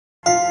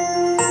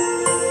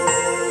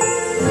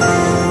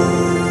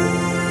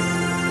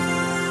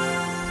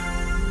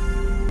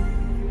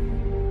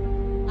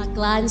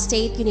Aklan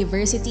State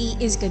University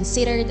is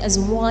considered as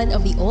one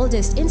of the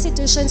oldest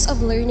institutions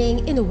of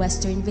learning in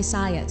Western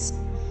Visayas.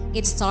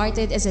 It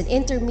started as an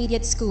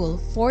intermediate school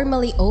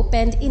formally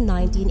opened in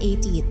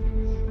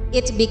 1918.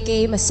 It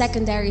became a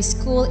secondary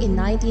school in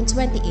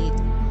 1928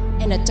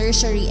 and a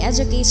tertiary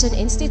education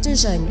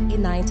institution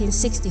in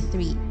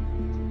 1963.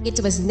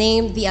 It was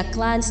named the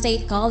Aklan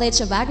State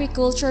College of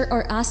Agriculture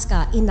or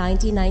ASCA in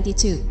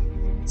 1992.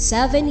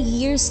 7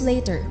 years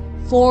later,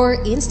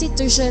 4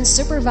 institutions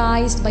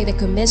supervised by the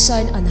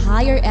Commission on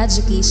Higher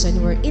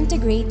Education were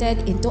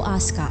integrated into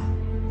ASCA.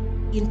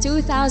 In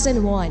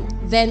 2001,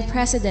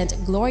 then-President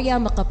Gloria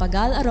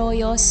Macapagal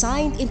Arroyo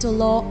signed into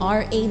law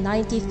RA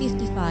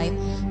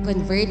 9055,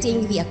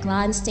 converting the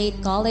Aklan State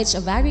College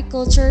of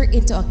Agriculture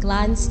into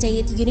Aklan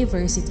State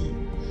University.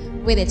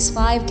 With its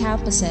 5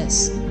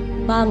 campuses,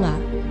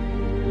 Banga,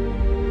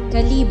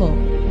 Kalibo,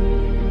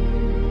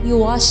 New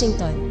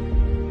Washington,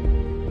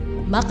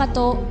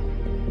 Makato,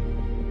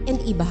 and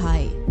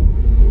Ibahay.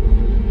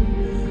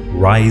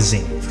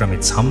 Rising from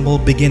its humble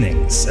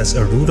beginnings as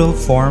a rural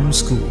farm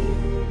school,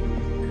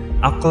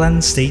 Aklan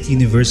State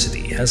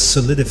University has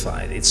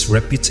solidified its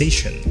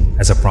reputation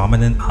as a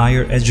prominent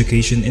higher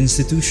education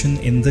institution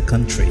in the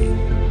country.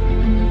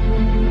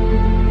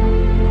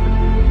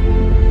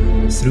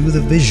 Through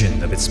the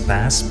vision of its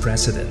past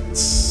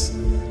presidents,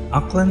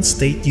 Aklan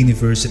State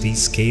University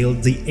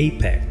scaled the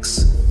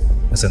apex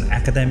as an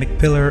academic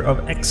pillar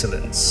of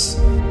excellence,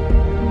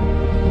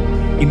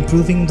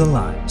 improving the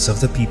lives of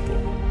the people,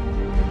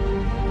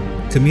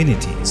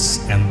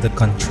 communities, and the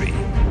country.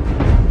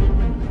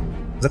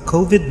 The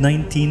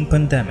COVID-19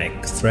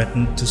 pandemic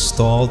threatened to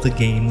stall the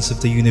gains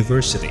of the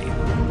university.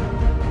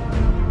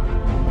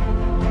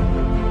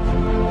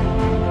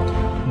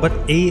 But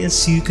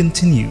ASU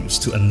continues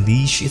to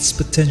unleash its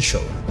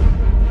potential,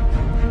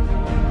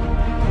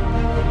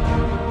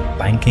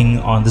 banking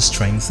on the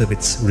strength of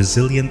its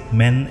resilient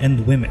men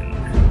and women.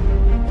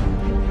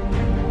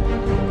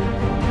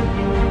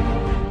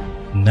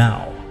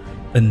 Now,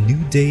 a new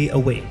day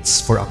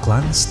awaits for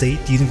Aklan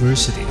State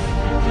University.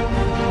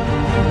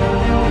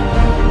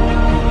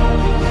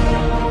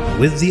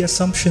 With the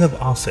assumption of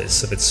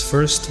office of its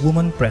first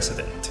woman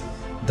president,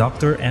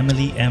 Dr.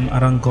 Emily M.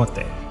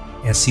 Arangote,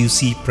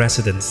 SUC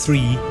President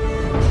 3,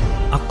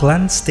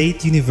 Aklan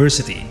State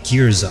University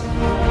gears up,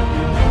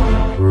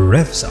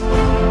 revs up,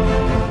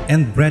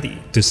 and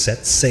ready to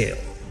set sail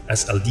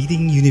as a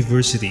leading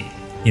university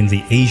in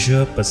the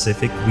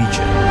Asia-Pacific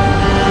region.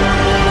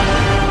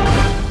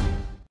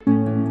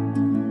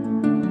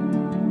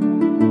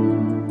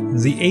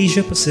 The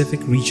Asia-Pacific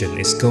region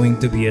is going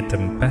to be a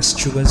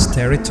tempestuous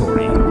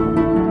territory.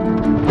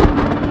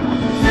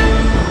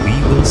 We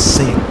will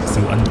sail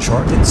through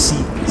uncharted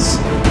seas,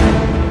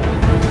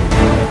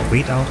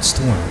 wait out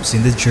storms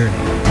in the journey.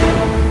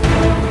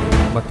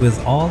 But with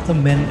all the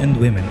men and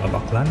women of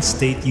Aklan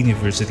State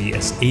University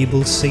as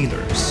able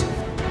sailors,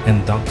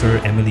 and Dr.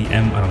 Emily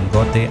M.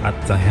 Arangote at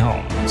the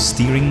helm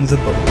steering the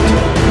boat,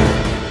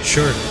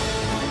 surely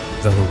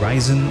the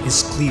horizon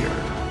is clear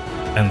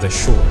and the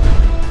shore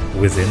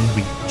within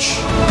reach.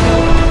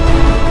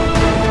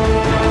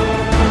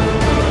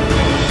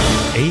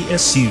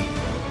 ASU,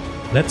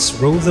 let's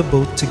row the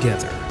boat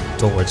together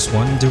towards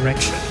one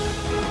direction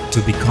to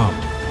become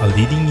a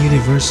leading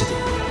university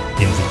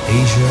in the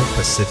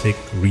Asia-Pacific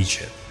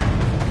region.